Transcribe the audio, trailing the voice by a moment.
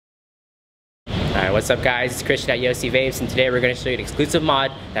Alright, what's up guys? It's Christian at Yosi Vapes, and today we're going to show you an exclusive mod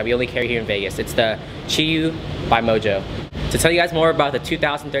that we only carry here in Vegas. It's the Chiyu by Mojo. To tell you guys more about the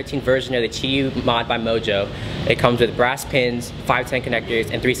 2013 version of the Chiyu mod by Mojo, it comes with brass pins, 510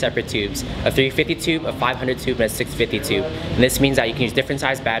 connectors, and 3 separate tubes. A 350 tube, a 500 tube, and a 650 tube. And this means that you can use different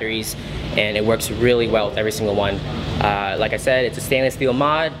size batteries, and it works really well with every single one. Like I said, it's a stainless steel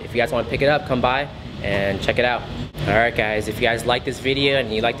mod. If you guys want to pick it up, come by and check it out. Alright guys, if you guys like this video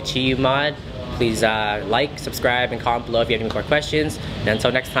and you like the Chiyu mod, please like, subscribe, and comment below if you have any more questions. And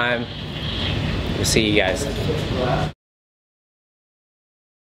until next time, we'll see you guys.